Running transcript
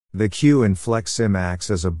The queue in FlexSim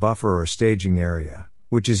acts as a buffer or staging area,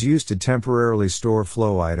 which is used to temporarily store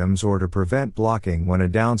flow items or to prevent blocking when a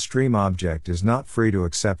downstream object is not free to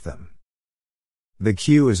accept them. The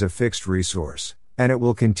queue is a fixed resource, and it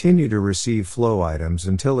will continue to receive flow items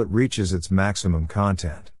until it reaches its maximum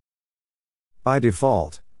content. By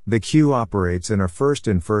default, the queue operates in a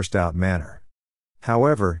first-in first-out manner.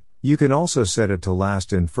 However, you can also set it to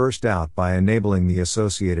last-in first-out by enabling the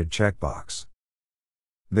associated checkbox.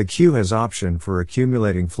 The queue has option for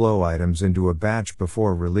accumulating flow items into a batch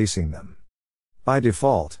before releasing them. By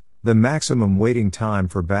default, the maximum waiting time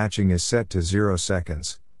for batching is set to 0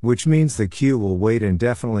 seconds, which means the queue will wait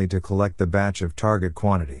indefinitely to collect the batch of target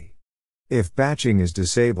quantity. If batching is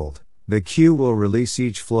disabled, the queue will release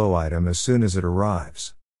each flow item as soon as it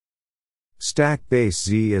arrives. Stack base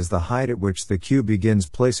Z is the height at which the queue begins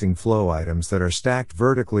placing flow items that are stacked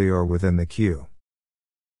vertically or within the queue.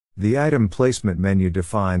 The item placement menu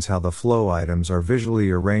defines how the flow items are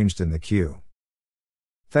visually arranged in the queue.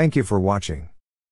 Thank you for watching.